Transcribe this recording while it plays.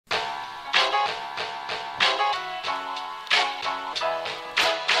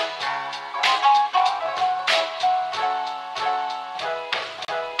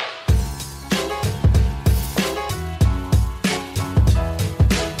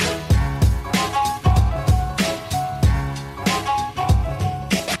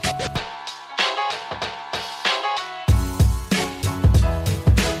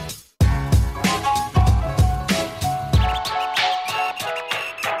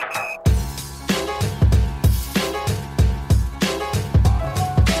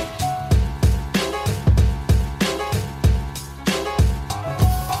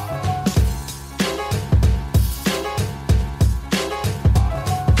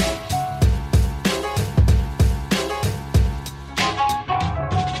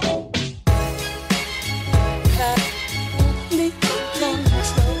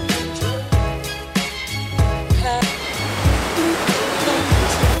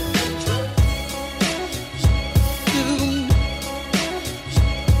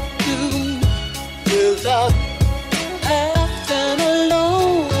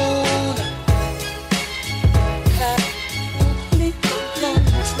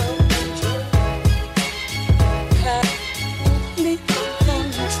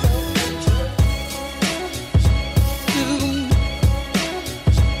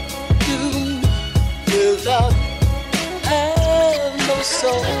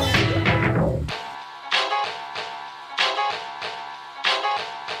soul.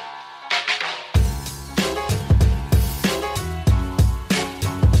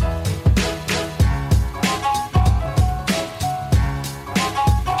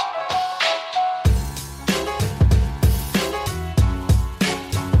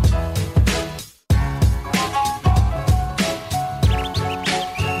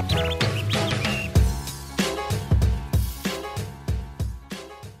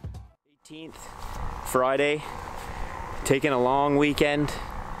 Friday, taking a long weekend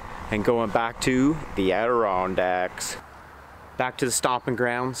and going back to the Adirondacks. Back to the stomping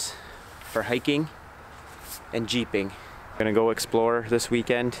grounds for hiking and jeeping. Gonna go explore this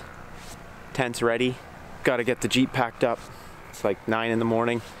weekend. Tent's ready. Gotta get the Jeep packed up. It's like 9 in the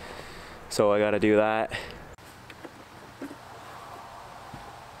morning, so I gotta do that.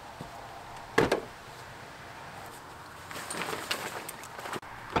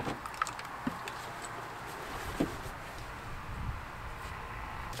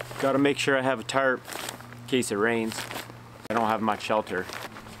 Gotta make sure I have a tarp in case it rains. I don't have much shelter.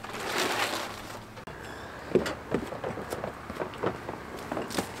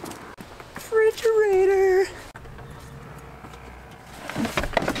 Refrigerator!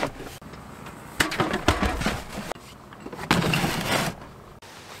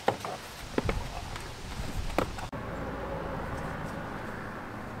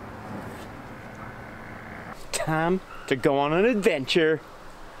 Time to go on an adventure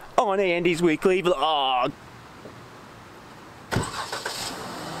on Andy's weekly vlog.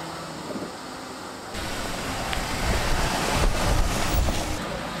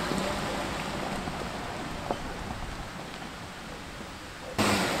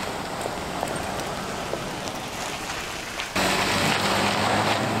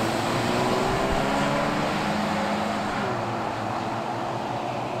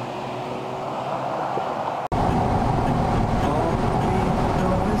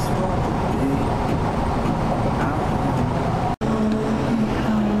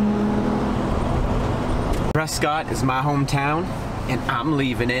 Prescott is my hometown, and I'm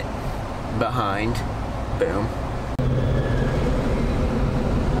leaving it behind. Boom.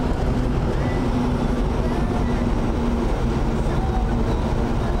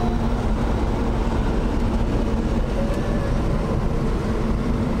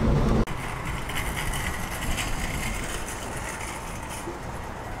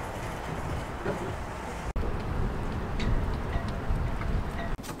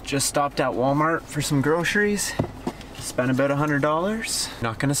 Just stopped at Walmart for some groceries. Spent about $100.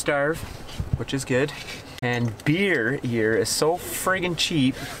 Not gonna starve, which is good. And beer here is so friggin'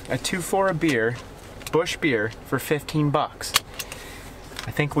 cheap. A 2 for a beer, Bush beer, for 15 bucks.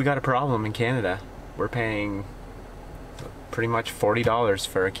 I think we got a problem in Canada. We're paying pretty much $40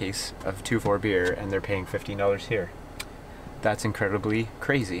 for a case of 2 for beer, and they're paying $15 here. That's incredibly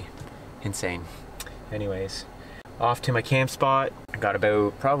crazy. Insane. Anyways. Off to my camp spot. I got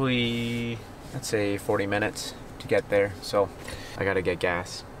about probably, let's say 40 minutes to get there. So I gotta get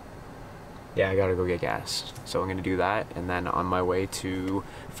gas. Yeah, I gotta go get gas. So I'm gonna do that, and then on my way to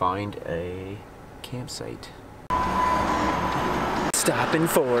find a campsite. Stopping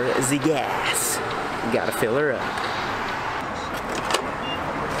for the gas. Gotta fill her up.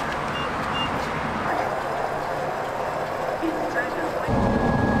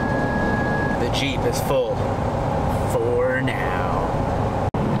 The Jeep is full. For now.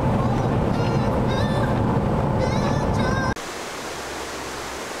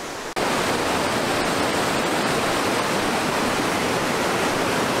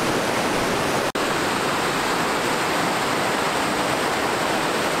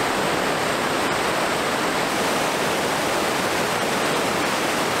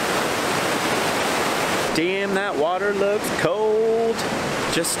 Damn, that water looks cold.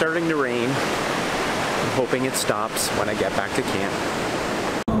 Just starting to rain. I'm hoping it stops when I get back to camp.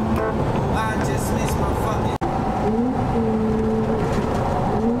 I just miss my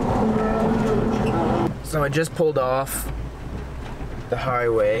fucking... So I just pulled off the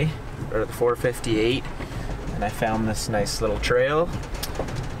highway, or the 458, and I found this nice little trail.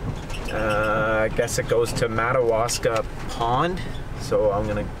 I guess it goes to Madawaska Pond, so I'm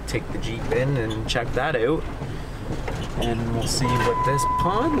gonna take the Jeep in and check that out. And we'll see what this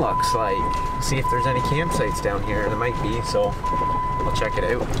pond looks like. See if there's any campsites down here. There might be, so I'll check it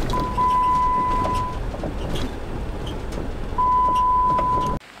out.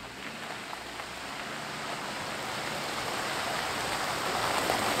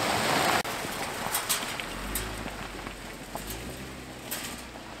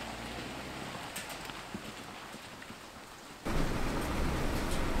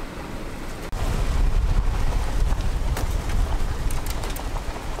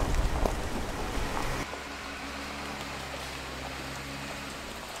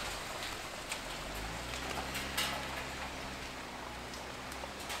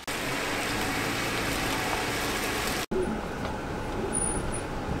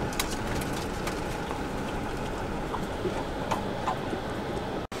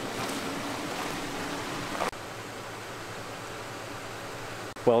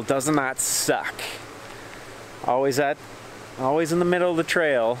 Well, doesn't that suck? Always in the middle of the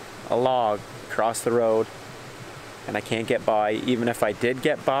trail, a log across the road, and I can't get by. Even if I did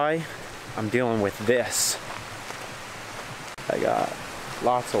get by, I'm dealing with this. I got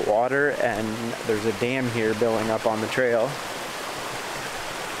lots of water, and there's a dam here building up on the trail.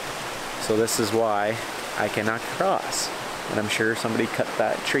 So this is why I cannot cross. And I'm sure somebody cut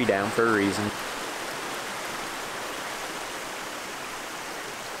that tree down for a reason.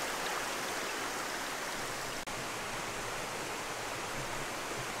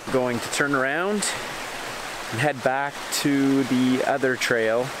 Going to turn around and head back to the other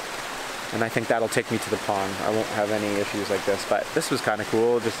trail, and I think that'll take me to the pond. I won't have any issues like this, but this was kind of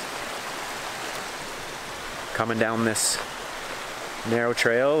cool, just coming down this narrow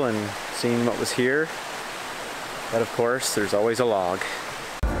trail and seeing what was here. But of course, there's always a log.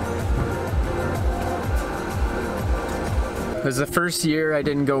 It was the first year I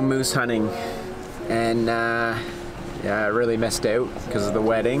didn't go moose hunting, and yeah, I really missed out because of the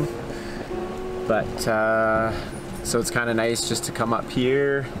wedding. But so it's kind of nice just to come up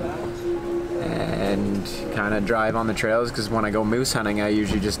here and kind of drive on the trails, because when I go moose hunting, I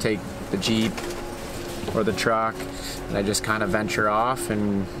usually just take the Jeep or the truck and I just kind of venture off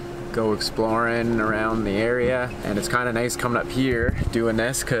and go exploring around the area. And it's kind of nice coming up here doing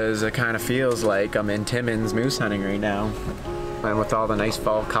this, because it kind of feels like I'm in Timmins moose hunting right now. And with all the nice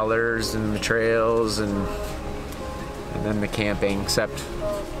fall colors and the trails and then the camping, except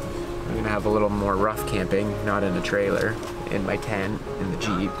I'm gonna have a little more rough camping, not in a trailer, in my tent, in the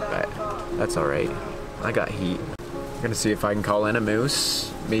Jeep, but that's all right. I got heat. I'm gonna see if I can call in a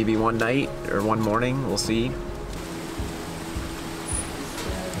moose, maybe one night or one morning, we'll see.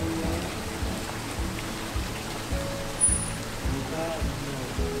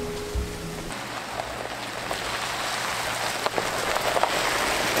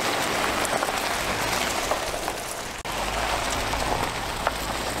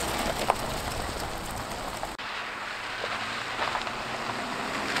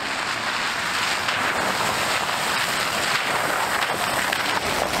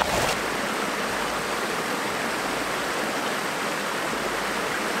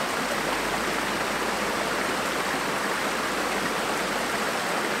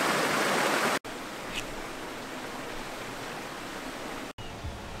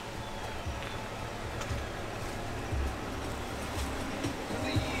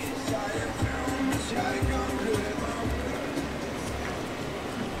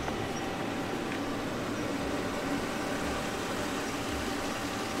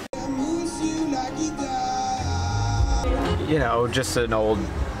 You know, just an old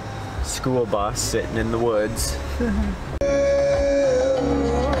school bus sitting in the woods.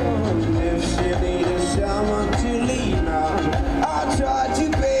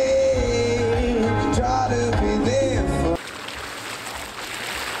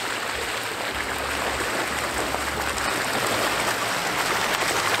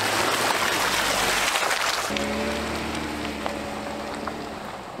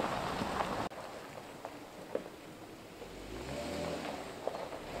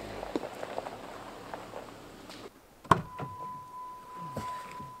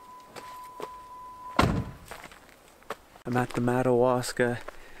 I'm at the Madawaska,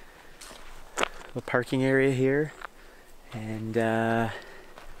 the parking area here, and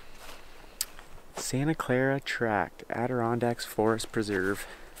Santa Clara Tract, Adirondacks Forest Preserve.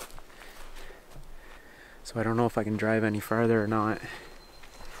 So I don't know if I can drive any farther or not.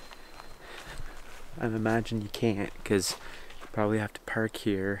 I imagine you can't, because you probably have to park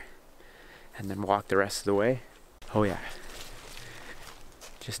here and then walk the rest of the way. Oh yeah.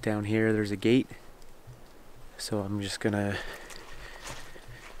 Just down here there's a gate. So I'm just gonna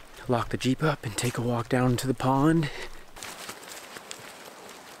lock the Jeep up and take a walk down to the pond.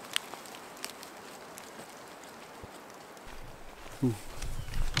 Ooh.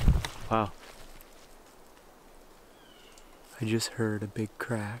 Wow. I just heard a big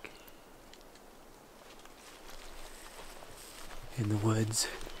crack in the woods.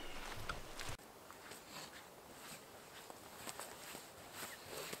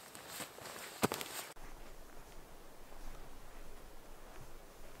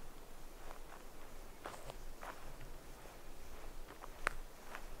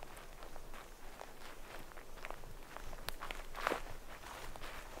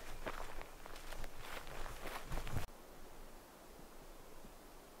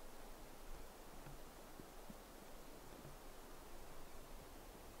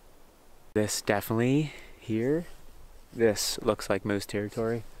 This definitely here, this looks like moose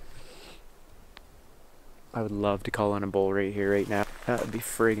territory. I would love to call on a bull right here, right now. That would be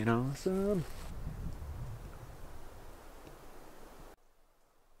friggin' awesome.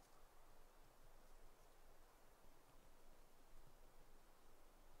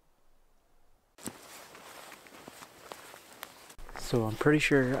 So I'm pretty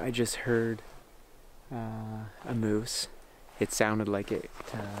sure I just heard a moose. It sounded like it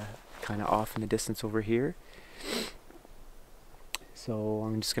kind of off in the distance over here. So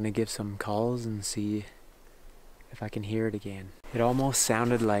I'm just gonna give some calls and see if I can hear it again. It almost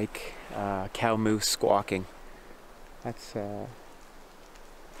sounded like cow moose squawking. That's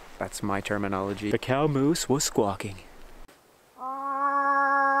my terminology. The cow moose was squawking.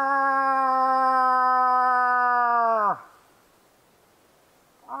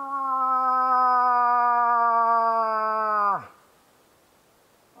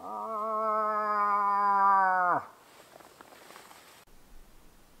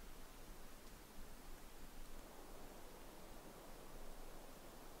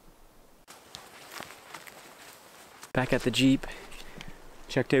 Back at the Jeep,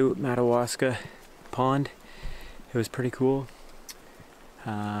 checked out Madawaska Pond. It was pretty cool,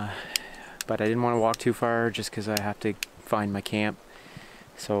 but I didn't want to walk too far just because I have to find my camp.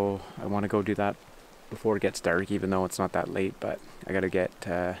 So I want to go do that before it gets dark, even though it's not that late. But I gotta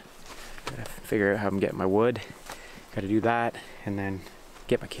gotta figure out how I'm getting my wood. Gotta do that and then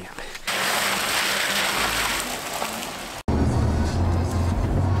get my camp.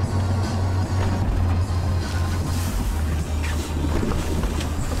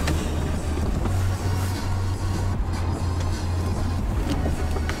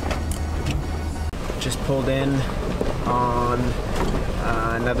 Just pulled in on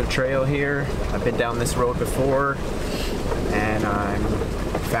another trail here. I've been down this road before and I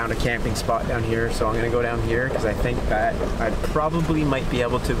found a camping spot down here, so I'm gonna go down here because I think that I probably might be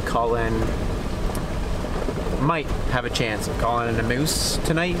able to call in, might have a chance of calling in a moose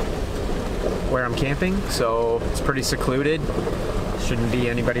tonight where I'm camping. So it's pretty secluded, shouldn't be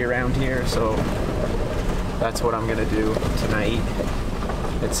anybody around here, so that's what I'm gonna do tonight.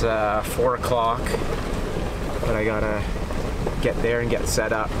 It's 4 o'clock, but I gotta get there and get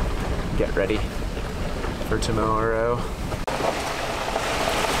set up, get ready for tomorrow.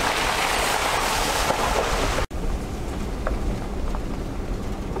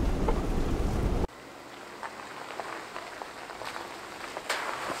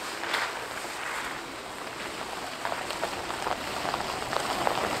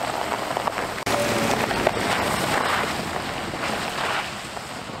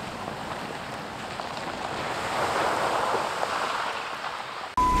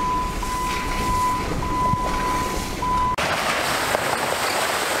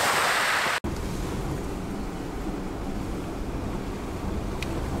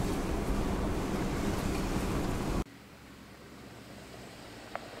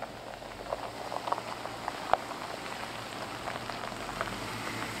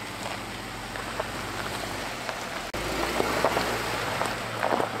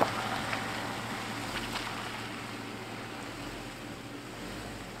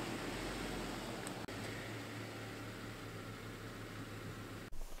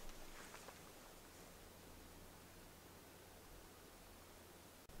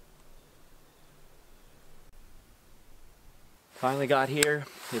 Finally got here.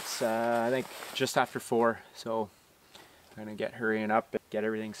 It's I think just after 4, so I'm gonna get hurrying up, get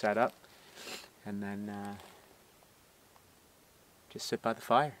everything set up, and then just sit by the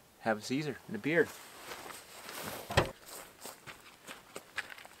fire, have a Caesar and a beer.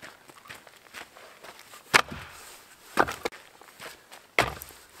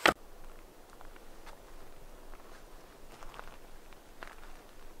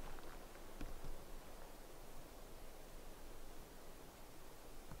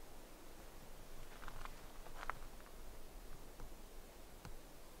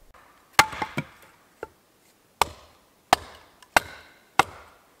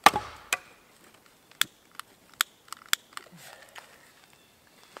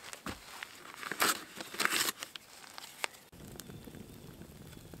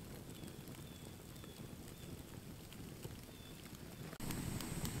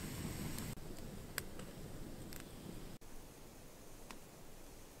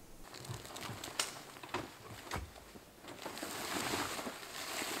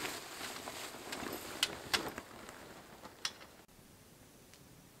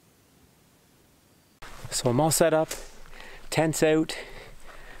 So I'm all set up, tent's out,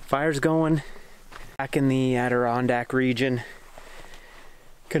 fire's going. Back in the Adirondack region,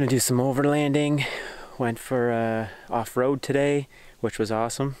 gonna do some overlanding. Went for off-road today, which was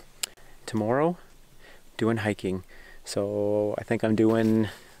awesome. Tomorrow, doing hiking. So I think I'm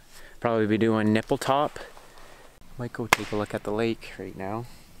probably be doing Nippletop. Might go take a look at the lake right now.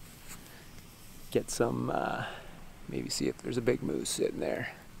 Get some, maybe see if there's a big moose sitting there.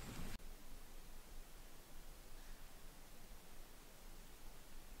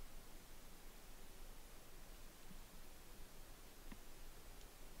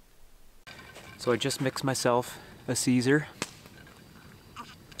 So I just mixed myself a Caesar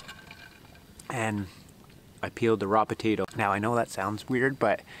and I peeled the raw potato. Now I know that sounds weird,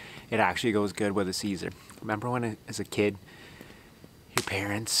 but it actually goes good with a Caesar. Remember when as a kid, your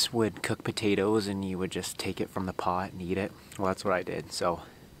parents would cook potatoes and you would just take it from the pot and eat it? Well, that's what I did. So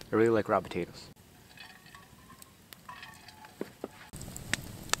I really like raw potatoes.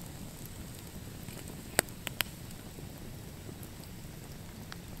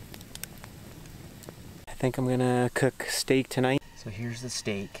 I think I'm gonna cook steak tonight. So here's the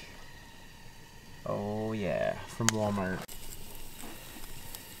steak. Oh yeah, from Walmart.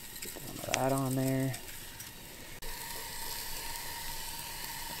 Put that on there.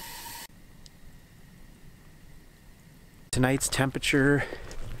 Tonight's temperature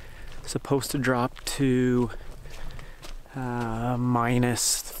is supposed to drop to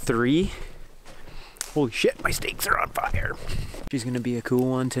 -3. Holy shit, my steaks are on fire. She's gonna be a cool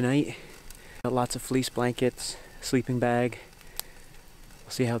one tonight. Got lots of fleece blankets, sleeping bag.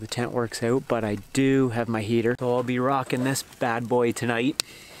 We'll see how the tent works out, but I do have my heater. So I'll be rocking this bad boy tonight.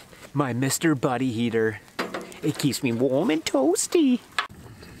 My Mr. Buddy heater. It keeps me warm and toasty.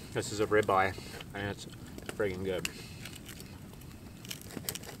 This is a ribeye, and it's friggin' good.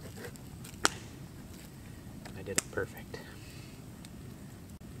 I did it perfect.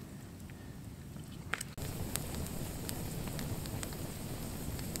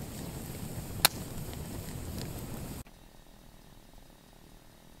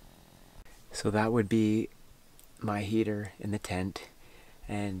 So that would be my heater in the tent,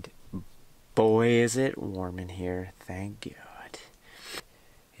 and boy is it warm in here, thank God.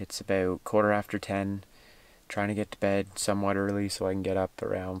 It's about 10:15, trying to get to bed somewhat early so I can get up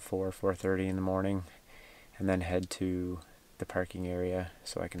around 4:30 in the morning and then head to the parking area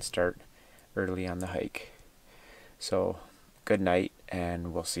so I can start early on the hike. So good night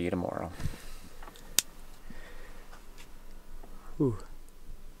and we'll see you tomorrow. Ooh.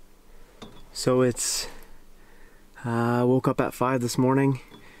 So it's, woke up at 5 this morning,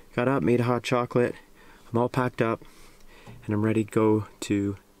 got up, made a hot chocolate, I'm all packed up, and I'm ready to go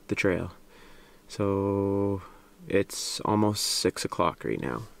to the trail. So it's almost 6 o'clock right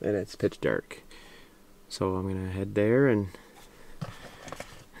now, and it's pitch dark. So I'm gonna head there, and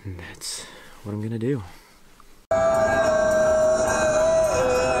that's what I'm gonna do.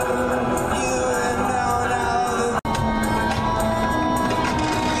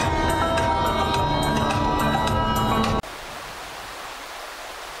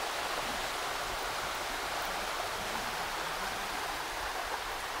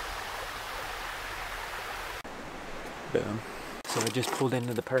 Boom. So I just pulled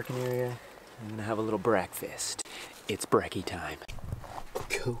into the parking area. I'm gonna have a little breakfast. It's brekkie time.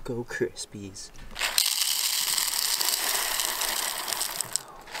 Cocoa Krispies.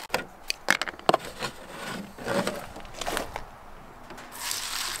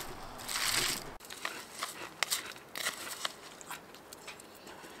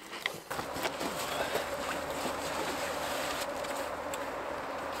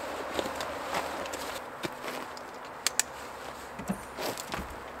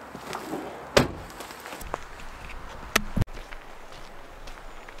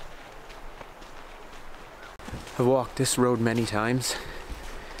 I've walked this road many times,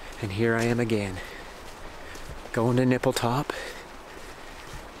 and here I am again, going to Nippletop,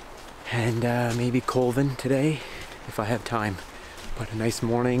 and maybe Colvin today, if I have time. But a nice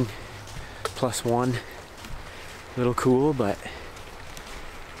morning, +1, a little cool, but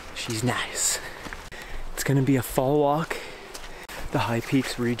she's nice. It's gonna be a fall walk, the High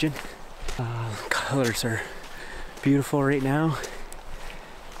Peaks region. Colors are beautiful right now,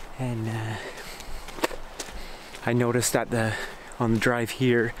 and I noticed that on the drive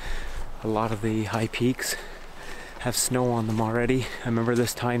here, a lot of the high peaks have snow on them already. I remember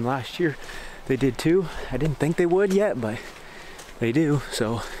this time last year they did too. I didn't think they would yet, but they do.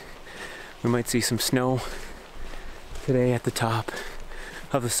 So we might see some snow today at the top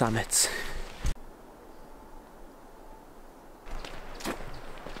of the summits.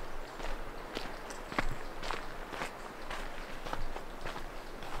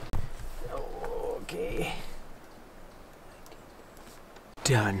 Okay.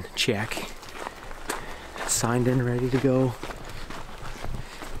 Done, check. Signed in, ready to go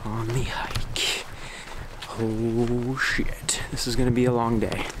on the hike. Oh shit, this is gonna be a long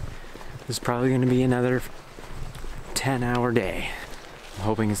day. This is probably gonna be another 10-hour day. I'm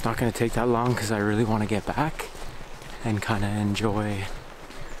hoping it's not gonna take that long because I really want to get back and kind of enjoy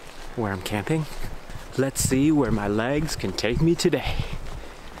where I'm camping. Let's see where my legs can take me today.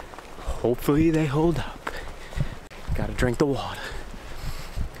 Hopefully they hold up. Gotta drink the water.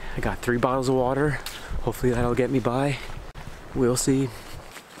 I got 3 bottles of water. Hopefully that'll get me by. We'll see.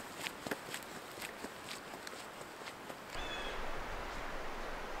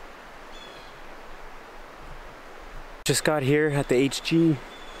 Just got here at the HG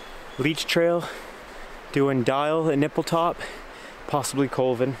Leech Trail, doing Dial and Nippletop, possibly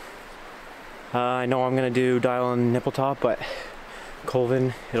Colvin. I know I'm gonna do Dial and Nippletop, but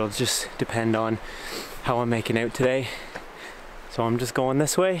Colvin, it'll just depend on how I'm making out today. So I'm just going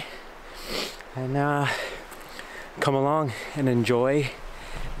this way, and come along and enjoy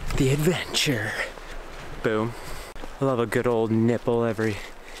the adventure. Boom. I love a good old nipple every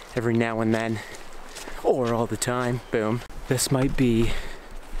now and then, or all the time. Boom. This might be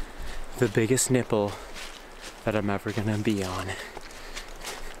the biggest nipple that I'm ever gonna be on.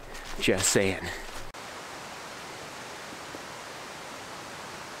 Just saying.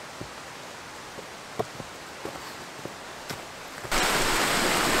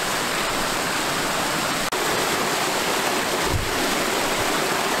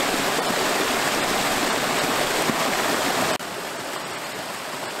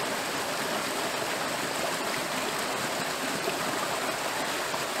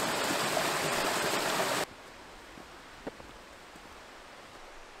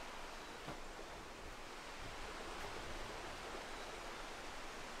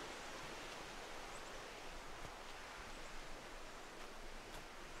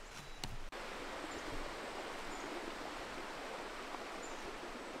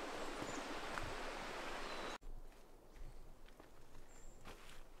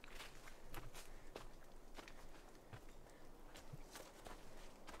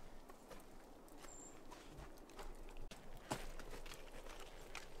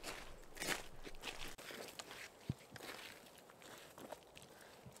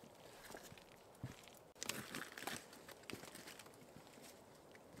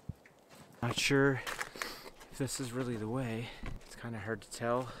 Not sure if this is really the way. It's kind of hard to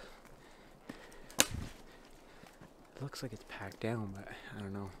tell. It looks like it's packed down, but I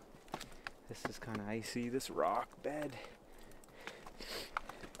don't know. This is kind of icy, this rock bed.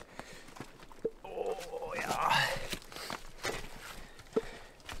 Oh yeah.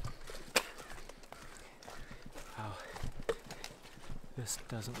 Wow. This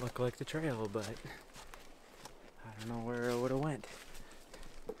doesn't look like the trail, but I don't know where it would have went.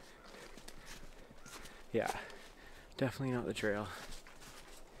 Yeah, definitely not the trail.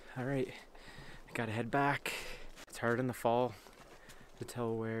 All right, I gotta head back. It's hard in the fall to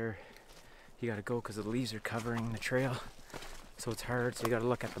tell where you gotta go because the leaves are covering the trail. So it's hard, so you gotta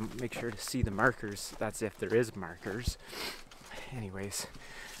look at them, make sure to see the markers. That's if there is markers. Anyways,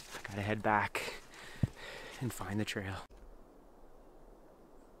 I gotta head back and find the trail.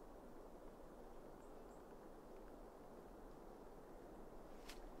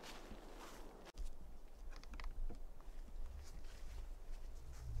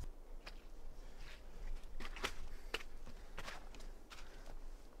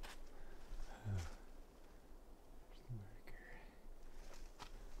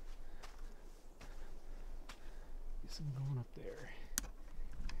 I'm going up there.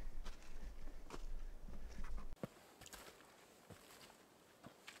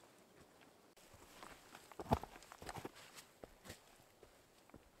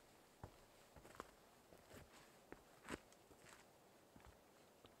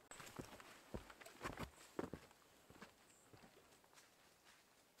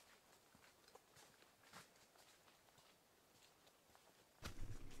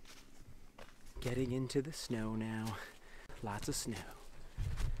 Getting into the snow now. Lots of snow.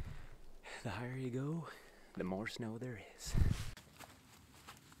 The higher you go, the more snow there is.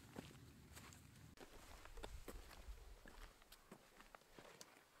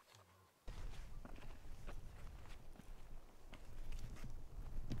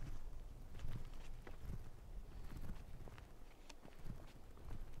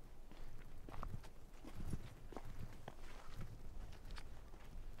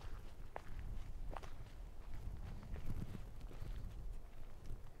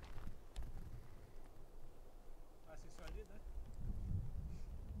 I did that.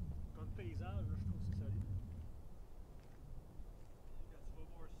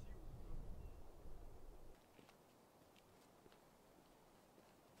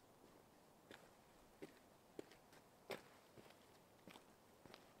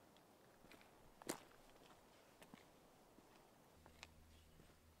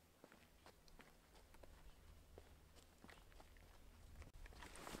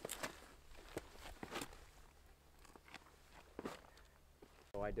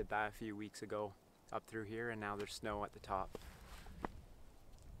 So I did that a few weeks ago up through here, and now there's snow at the top.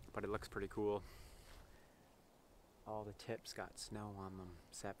 But it looks pretty cool. All the tips got snow on them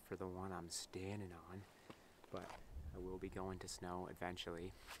except for the one I'm standing on. But I will be going to snow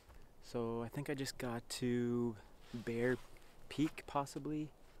eventually. So I think I just got to Bear Peak possibly.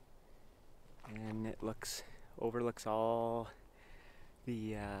 And it overlooks all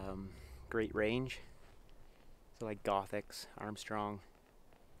the Great Range. So like Gothics, Armstrong,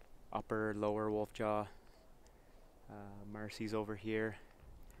 Upper, Lower Wolfjaw, Marcy's over here.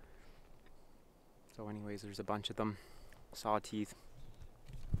 So anyways, there's a bunch of them, Sawteeth.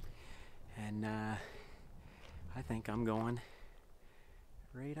 And I think I'm going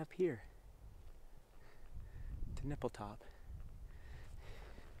right up here to Nippletop.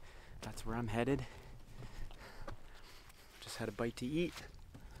 That's where I'm headed. Just had a bite to eat.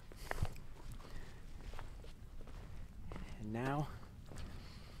 And now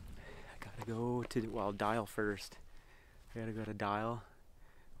I gotta go to, well, Dial first. I gotta go to Dial,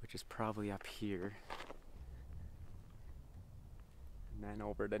 which is probably up here. And then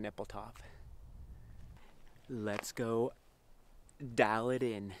over to Nippletop. Let's go dial it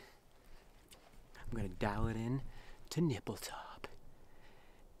in. I'm gonna dial it in to Nippletop.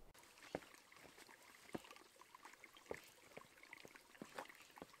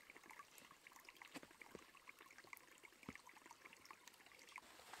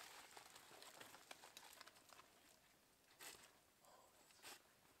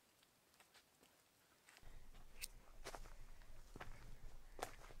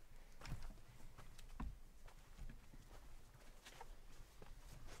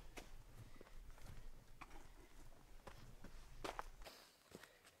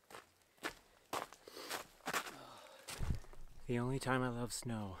 The only time I love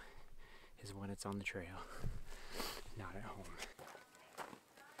snow is when it's on the trail, not at home.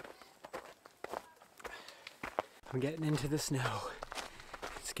 I'm getting into the snow.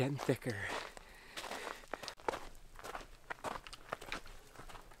 It's getting thicker.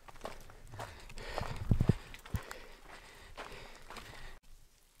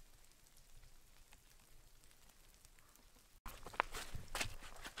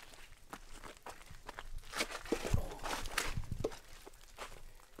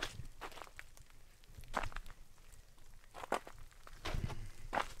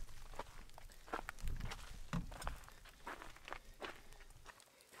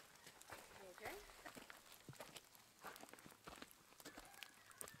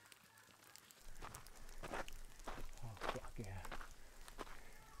 Yeah.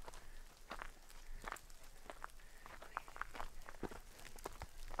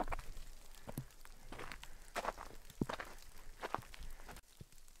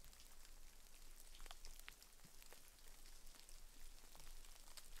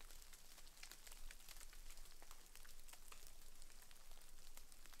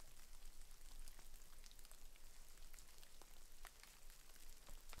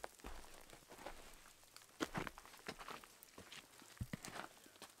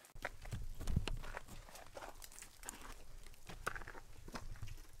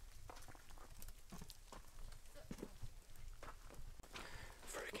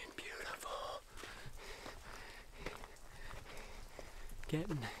 Freaking beautiful.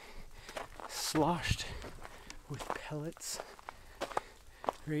 Getting sloshed with pellets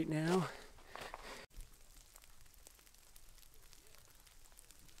right now.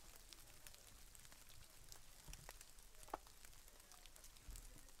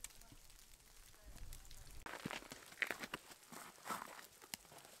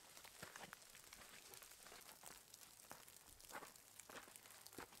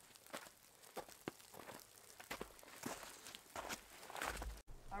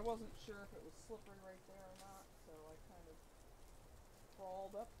 I wasn't sure if it was slippery right there or not, so I kind of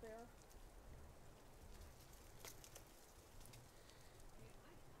crawled up there.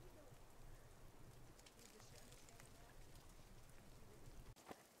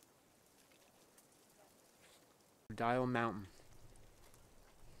 Dial Mountain.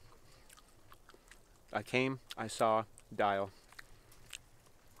 I came, I saw, Dial.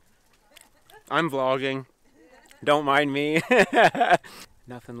 I'm vlogging. Don't mind me.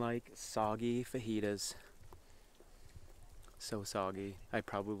 Nothing like soggy fajitas. So soggy. I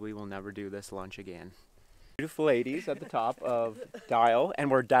probably will never do this lunch again. Beautiful ladies at the top of Dial,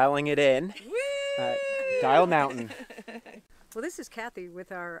 and we're dialing it in. Dial Mountain. Well, this is Kathy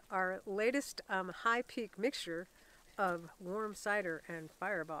with our latest high peak mixture of warm cider and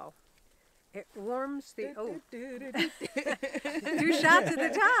Fireball. It warms the, oh. 2 shots at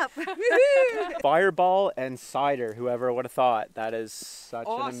the top. Fireball and cider, whoever would have thought. That is such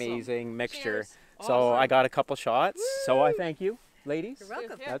an Awesome. amazing mixture. Cheers. So I Awesome. got a couple shots. So I thank you, ladies. You're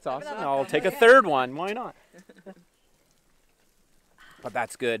welcome. Yeah. That's Have it awesome. up. I'll take a Yeah. third one. Why not? But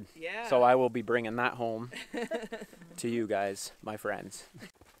that's good. Yeah. So I will be bringing that home to you guys, my friends.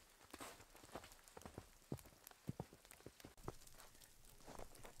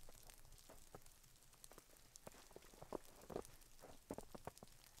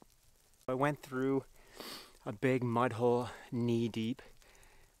 I went through a big mud hole knee deep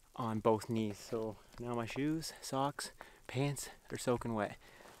on both knees. So now my shoes, socks, pants are soaking wet.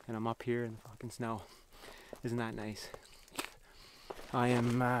 And I'm up here in the fucking snow. Isn't that nice? I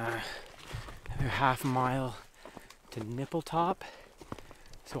am a half mile to Nippletop.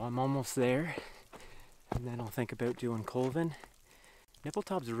 So I'm almost there. And then I'll think about doing Colvin.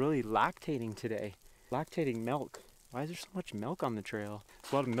 Nippletop's really lactating today. Lactating milk. Why is there so much milk on the trail?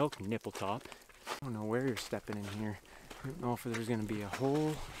 There's a lot of milk in Nippletop. I don't know where you're stepping in here. I don't know if there's going to be a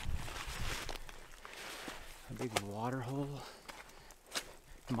hole. A big water hole.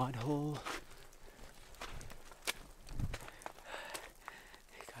 Mud hole.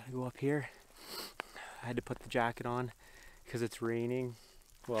 Gotta go up here. I had to put the jacket on because it's raining.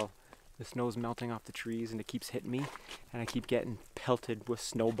 Well, the snow's melting off the trees and it keeps hitting me. And I keep getting pelted with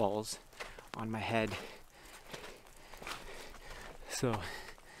snowballs on my head. So,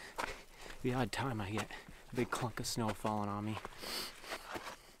 the odd time I get a big clunk of snow falling on me.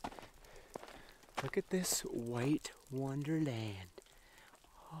 Look at this white wonderland.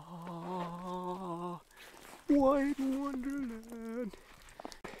 Oh, white wonderland.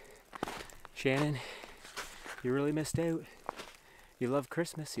 Shannon, you really missed out. You love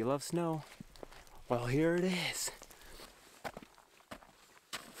Christmas, you love snow. Well, here it is.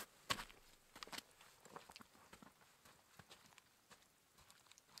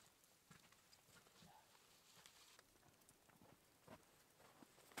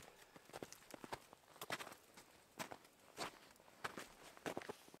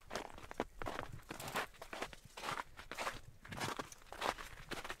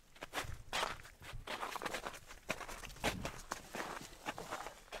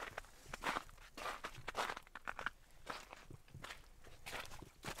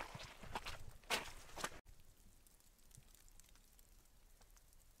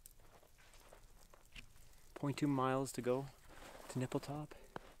 .2 miles to go to Nippletop,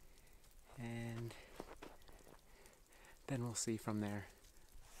 and then we'll see from there.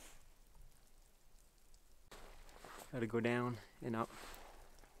 Gotta go down and up.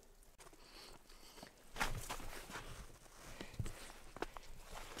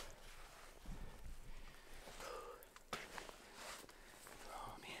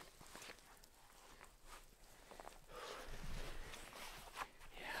 Oh man.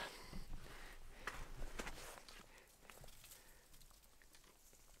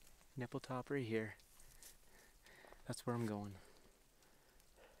 Nippletop right here. That's where I'm going.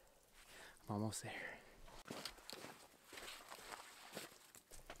 I'm almost there.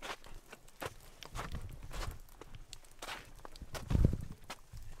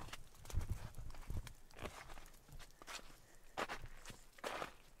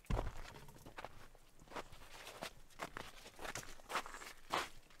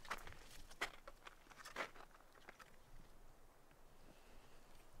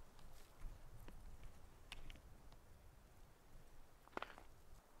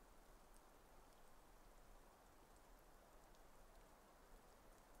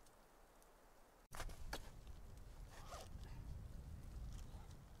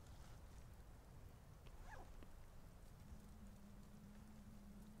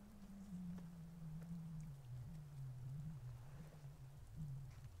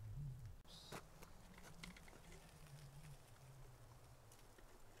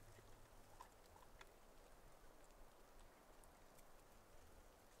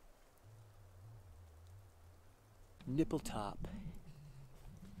 Nippletop.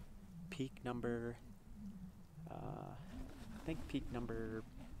 Peak number, I think peak number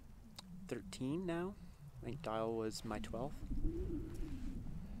 13 now. I think Dial was my 12th.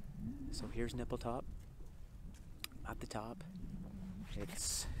 So here's Nippletop. At the top.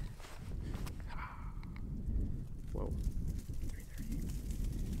 It's, whoa, 3:30.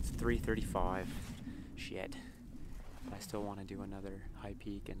 It's 3:35. Shit. I still want to do another high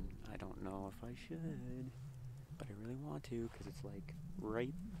peak and I don't know if I should. But I really want to because it's like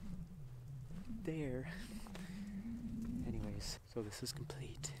right there. Anyways, so this is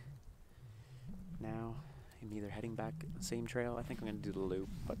complete. Now I'm either heading back the same trail. I think I'm going to do the loop,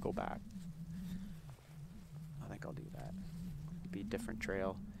 but go back think I'll do that. It'll be a different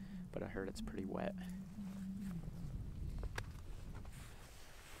trail, but I heard it's pretty wet.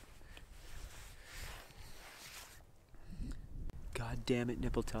 God damn it,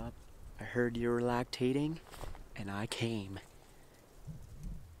 Nippletop. I heard you were lactating, and I came.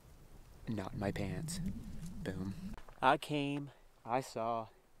 Not in my pants. Boom. I came, I saw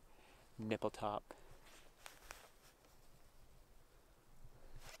Nippletop.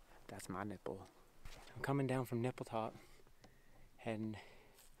 That's my nipple. I'm coming down from Nippletop, and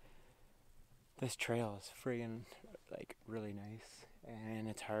this trail is friggin' like really nice, and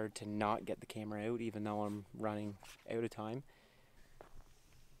it's hard to not get the camera out even though I'm running out of time.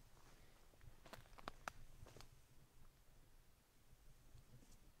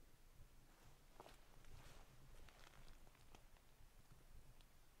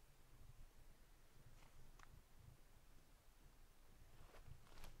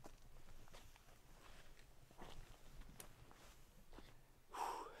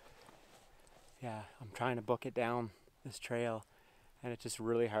 Yeah, I'm trying to book it down this trail, and it's just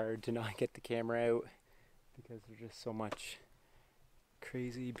really hard to not get the camera out because there's just so much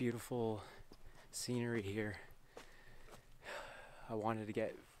crazy beautiful scenery here. I wanted to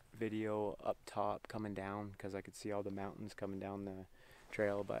get video up top coming down because I could see all the mountains coming down the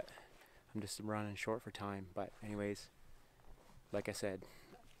trail, but I'm just running short for time. But anyways, like I said,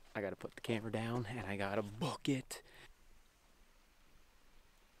 I gotta put the camera down and I gotta book it.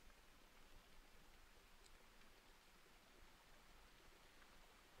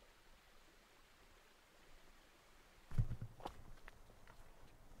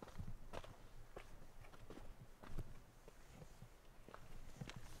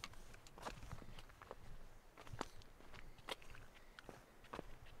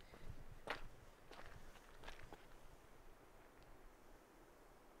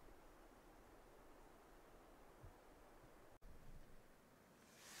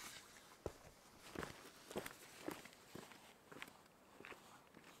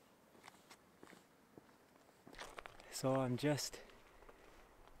 So I'm just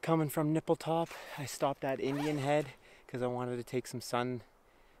coming from Nippletop. I stopped at Indian Head because I wanted to take some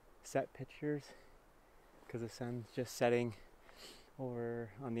sunset pictures because the sun's just setting over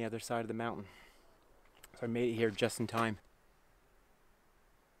on the other side of the mountain. So I made it here just in time.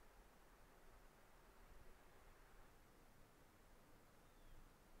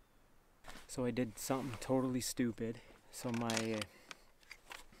 So I did something totally stupid. So my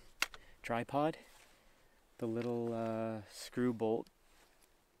tripod, the little screw bolt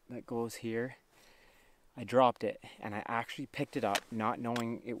that goes here, I dropped it, and I actually picked it up not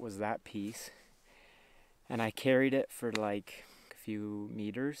knowing it was that piece, and I carried it for like a few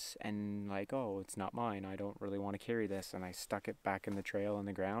meters and like, oh, it's not mine, I don't really want to carry this, and I stuck it back in the trail on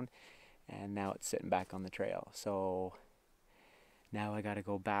the ground, and now it's sitting back on the trail. So now I gotta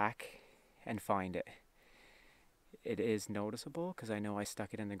go back and find it. It is noticeable because I know I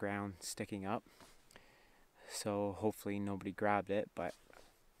stuck it in the ground sticking up, so hopefully nobody grabbed it, but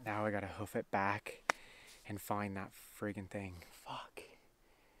now I gotta hoof it back and find that friggin' thing. Fuck.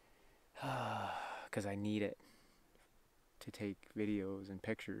 Because I need it to take videos and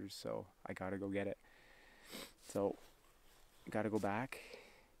pictures, so I gotta go get it. So, gotta go back,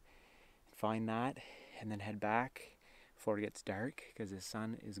 find that, and then head back before it gets dark because the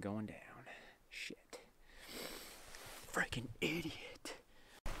sun is going down. Shit. Freaking idiot.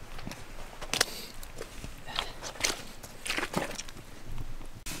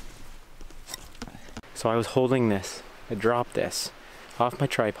 So I was holding this, I dropped this off my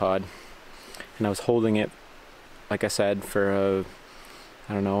tripod, and I was holding it, like I said, for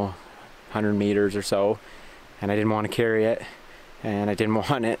I don't know, 100 meters or so, and I didn't want to carry it, and I didn't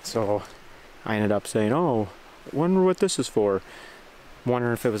want it, so I ended up saying, oh, I wonder what this is for.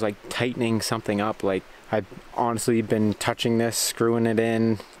 Wondering if it was like tightening something up. Like, I've honestly been touching this, screwing it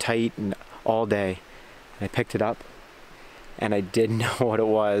in tight and all day, and I picked it up, and I didn't know what it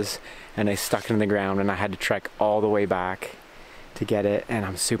was, and I stuck it in the ground, and I had to trek all the way back to get it, and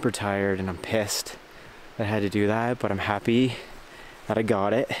I'm super tired and I'm pissed that I had to do that, but I'm happy that I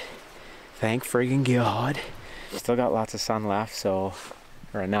got it. Thank friggin' God. Still got lots of sun left, so,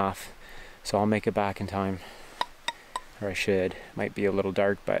 or enough, so I'll make it back in time, or I should. Might be a little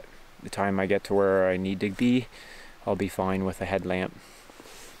dark, but the time I get to where I need to be, I'll be fine with a headlamp.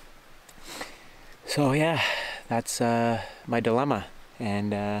 So yeah, that's my dilemma,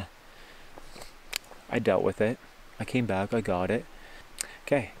 and I dealt with it. I came back, I got it.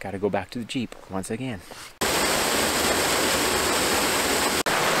 Okay, gotta go back to the Jeep once again.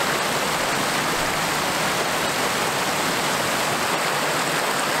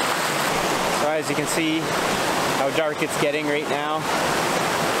 So as you can see, how dark it's getting right now.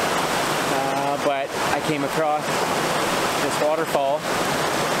 But I came across this waterfall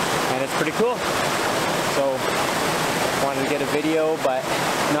and it's pretty cool. So wanted to get a video, but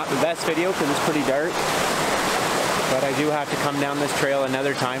not the best video because it's pretty dark. But I do have to come down this trail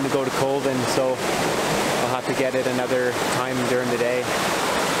another time to go to Colvin, so I'll have to get it another time during the day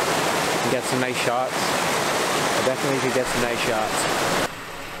and get some nice shots. I definitely could get some nice shots.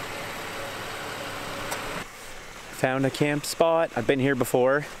 Found a camp spot. I've been here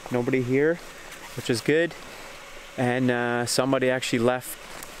before. Nobody here, which is good. And somebody actually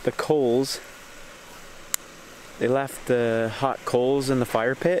left the coals. They left the hot coals in the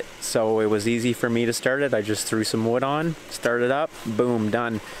fire pit, so it was easy for me to start it. I just threw some wood on, started up, boom,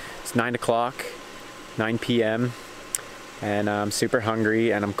 done. It's 9 o'clock, 9 p.m. and I'm super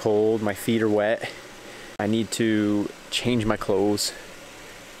hungry and I'm cold. My feet are wet. I need to change my clothes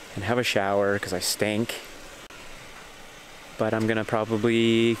and have a shower because I stink. But I'm gonna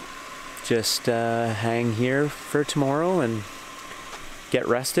probably just hang here for tomorrow and get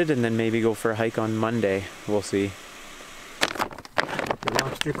rested and then maybe go for a hike on Monday. We'll see.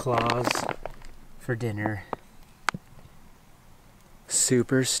 Lobster claws for dinner.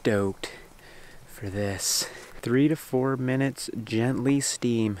 Super stoked for this. 3 to 4 minutes gently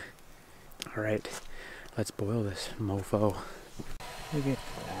steam. All right, let's boil this mofo. Look at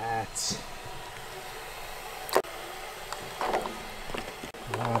that.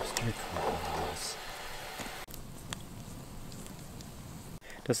 Lobster claws.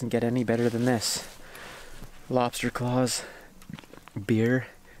 Doesn't get any better than this. Lobster claws, beer,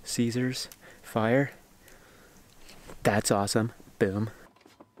 Caesars, fire. That's awesome. Boom.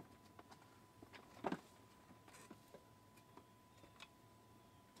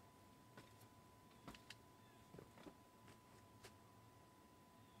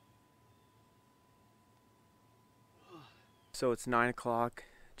 So it's 9 o'clock,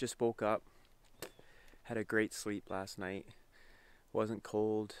 just woke up, had a great sleep last night. Wasn't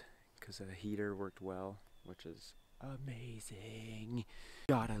cold because the heater worked well, which is amazing.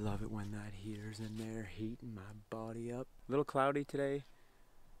 God, I love it when that heater's in there heating my body up. A little cloudy today,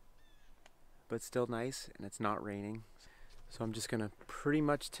 but still nice, and it's not raining. So I'm just gonna pretty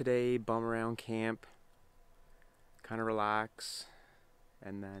much today bum around camp, kind of relax,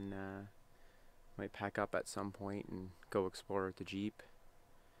 and then might pack up at some point and go explore with the Jeep.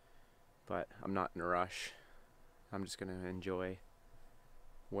 But I'm not in a rush. I'm just gonna enjoy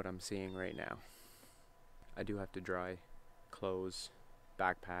what I'm seeing right now. I do have to dry clothes,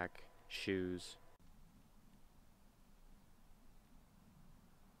 backpack, shoes.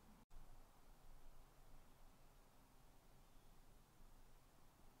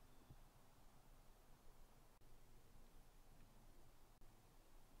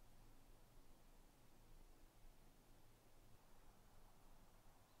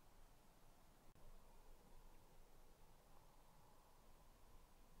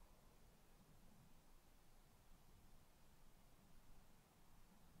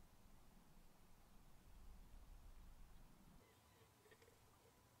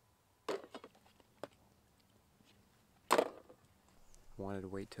 Wanted to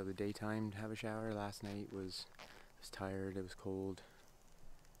wait till the daytime to have a shower. Last night was tired, it was cold.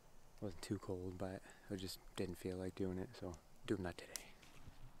 It wasn't too cold, but I just didn't feel like doing it, so doing that today.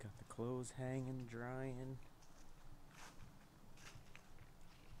 Got the clothes hanging, drying.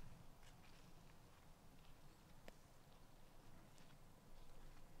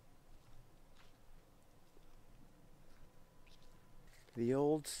 The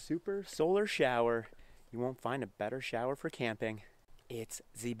old super solar shower. You won't find a better shower for camping. It's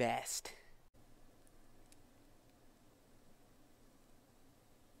the best.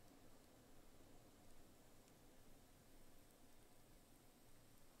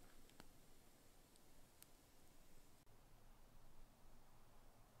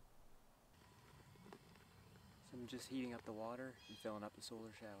 So I'm just heating up the water and filling up the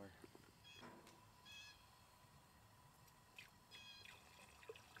solar shower.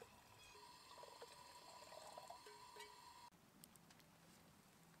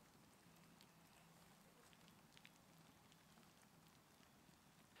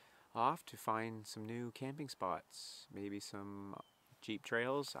 Off to find some new camping spots, maybe some Jeep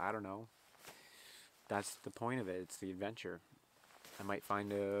trails, I don't know. That's the point of it, it's the adventure. I might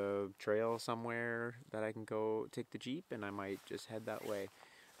find a trail somewhere that I can go take the Jeep and I might just head that way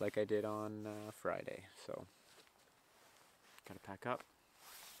like I did on Friday. So, gotta pack up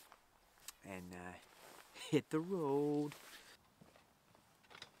and hit the road.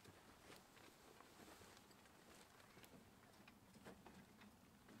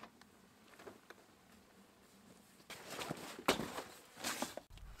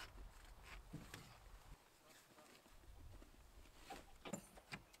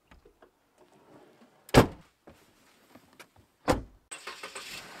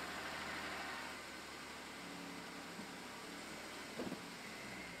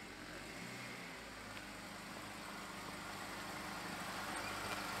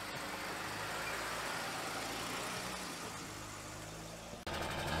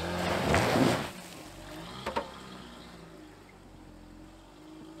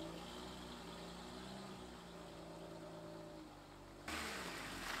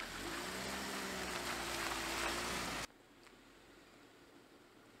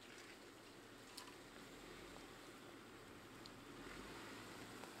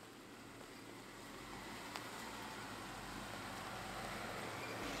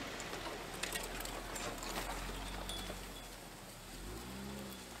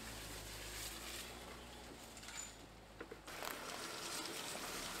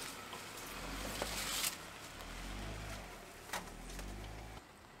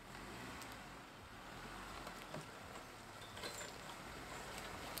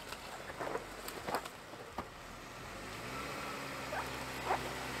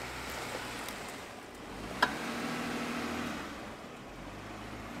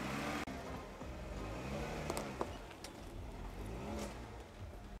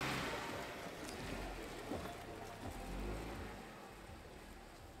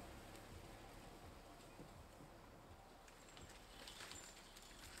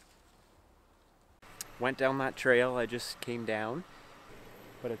 went down that trail I just came down,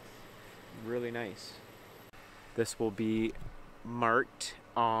 but it's really nice. This will be marked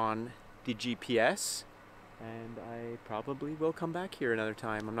on the GPS, and I probably will come back here another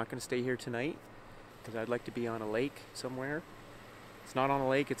time. I'm not going to stay here tonight because I'd like to be on a lake somewhere. It's not on a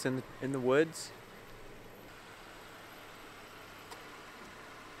lake, it's in the woods.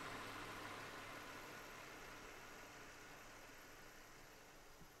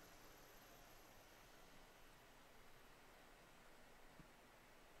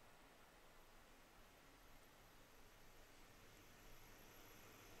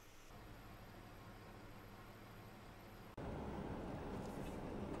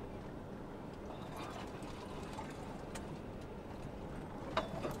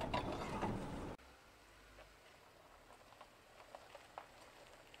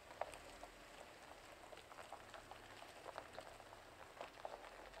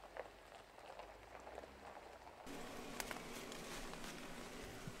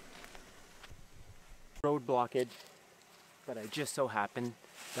 Road blockage, but I just so happened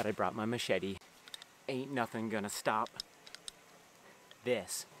that I brought my machete. Ain't nothing gonna stop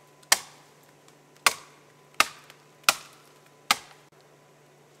this.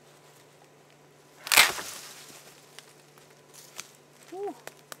 Woo.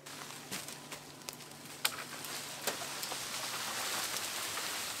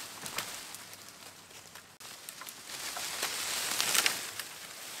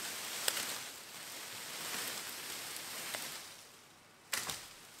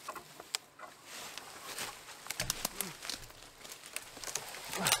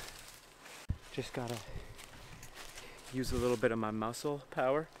 Just gotta use a little bit of my muscle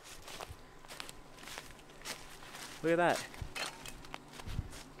power. Look at that.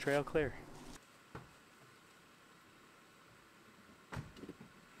 Trail clear.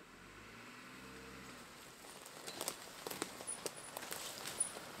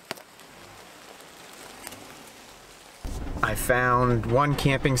 I found one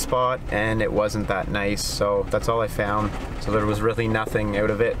camping spot and it wasn't that nice, so that's all I found. So there was really nothing out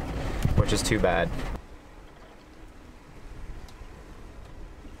of it, which is too bad.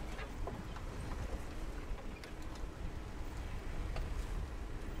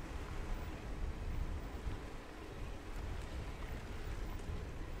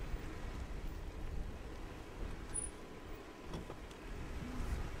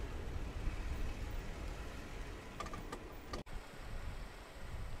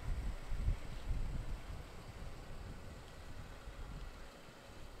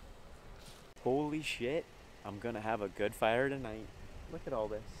 Holy shit, I'm gonna have a good fire tonight. Look at all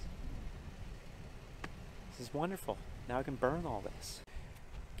this. This is wonderful. Now I can burn all this.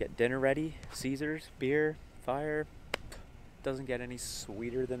 Get dinner ready, Caesars, beer, fire. Doesn't get any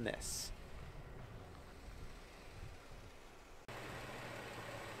sweeter than this.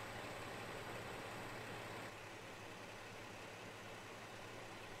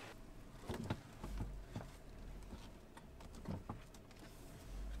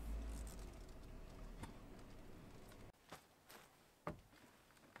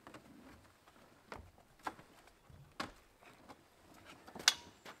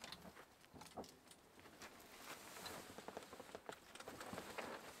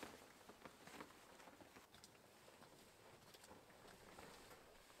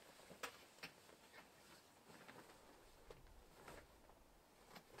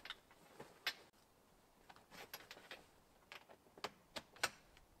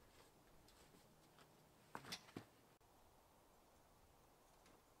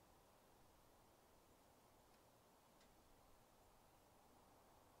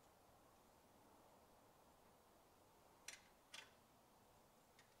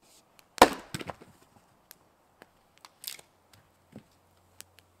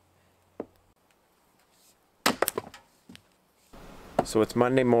 So it's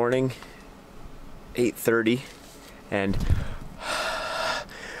Monday morning, 8:30, and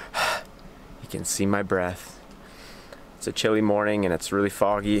you can see my breath. It's a chilly morning and it's really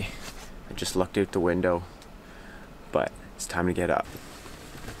foggy. I just looked out the window, but it's time to get up.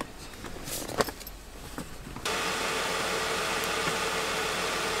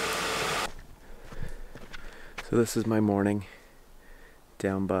 So this is my morning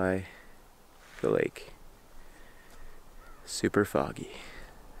down by the lake. Super foggy.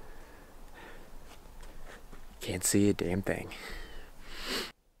 Can't see a damn thing.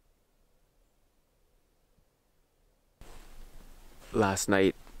 Last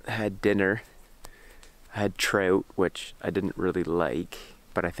night I had dinner. I had trout, which I didn't really like,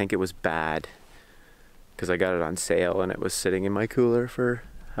 but I think it was bad because I got it on sale and it was sitting in my cooler for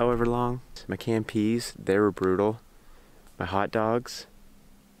however long. My canned peas, they were brutal. My hot dogs,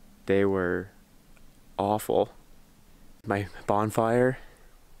 they were awful. My bonfire,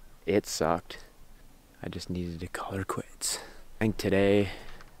 it sucked. I just needed to call her quits. I think today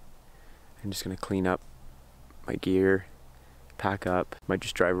I'm just gonna clean up my gear, pack up, might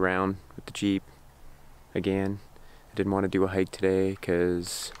just drive around with the Jeep again. I didn't want to do a hike today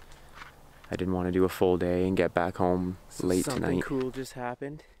because I didn't want to do a full day and get back home late tonight. Something cool just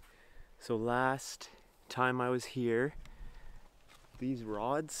happened. So last time I was here, these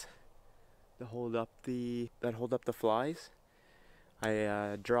rods that hold up the flies,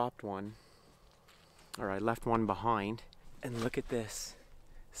 I dropped one, or I left one behind, and look at this,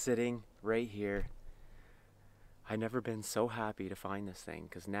 sitting right here. I've never been so happy to find this thing,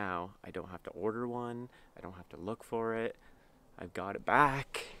 because now I don't have to order one, I don't have to look for it, I've got it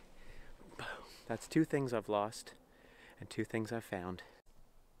back. That's 2 things I've lost and 2 things I've found.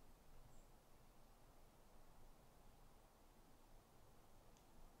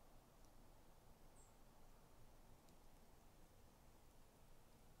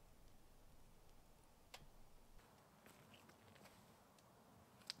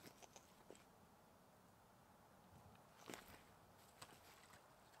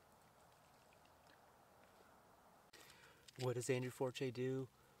 What does Andrew Forte do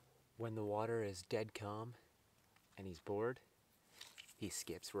when the water is dead calm and he's bored? He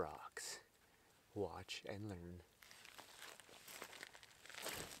skips rocks. Watch and learn.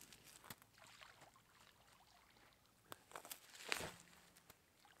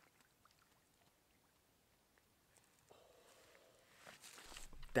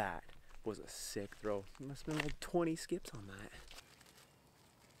 That was a sick throw. Must have been like 20 skips on that.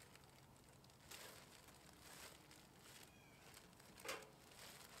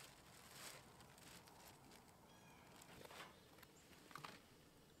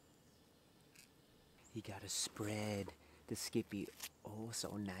 He got to spread the skippy oh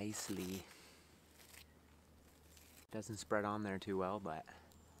so nicely. Doesn't spread on there too well, but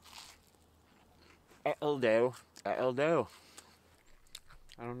it'll do. It'll do.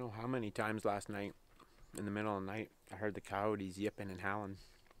 I don't know how many times last night, in the middle of the night, I heard the coyotes yipping and howling.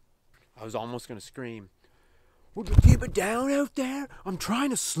 I was almost gonna scream, "Would you keep it down out there? I'm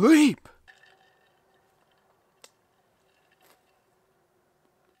trying to sleep!"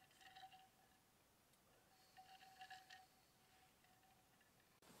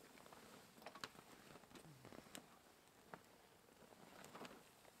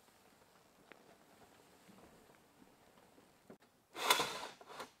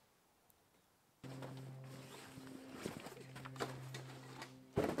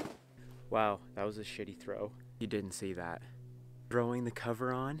 Wow, that was a shitty throw. You didn't see that. Throwing the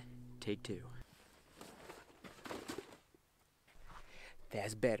cover on, take 2.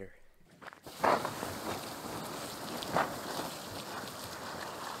 That's better.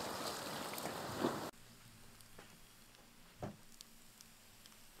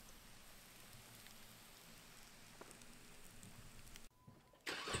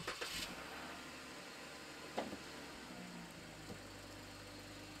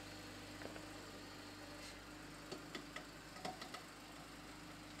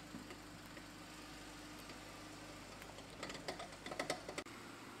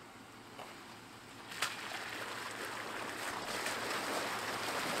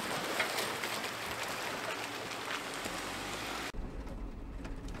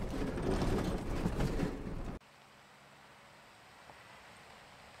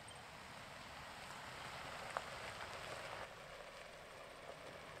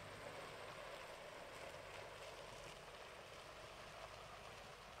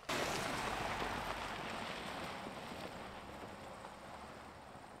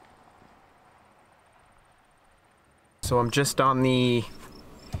 So I'm just on the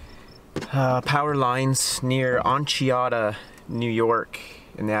power lines near Onchiata, New York,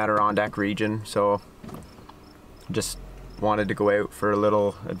 in the Adirondack region. So just wanted to go out for a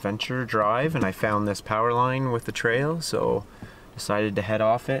little adventure drive, and I found this power line with the trail, so decided to head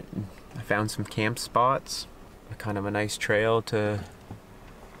off it. I found some camp spots, kind of a nice trail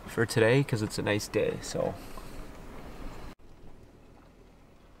for today because it's a nice day. So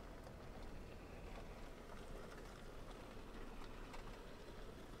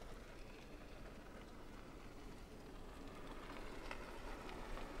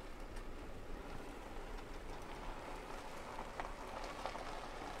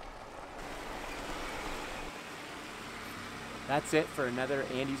that's it for another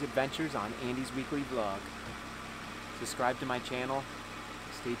Andy's Adventures on Andy's Weekly Vlog. Subscribe to my channel,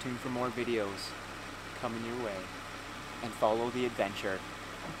 stay tuned for more videos coming your way, and follow the adventure.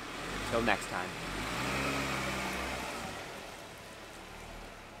 Till next time.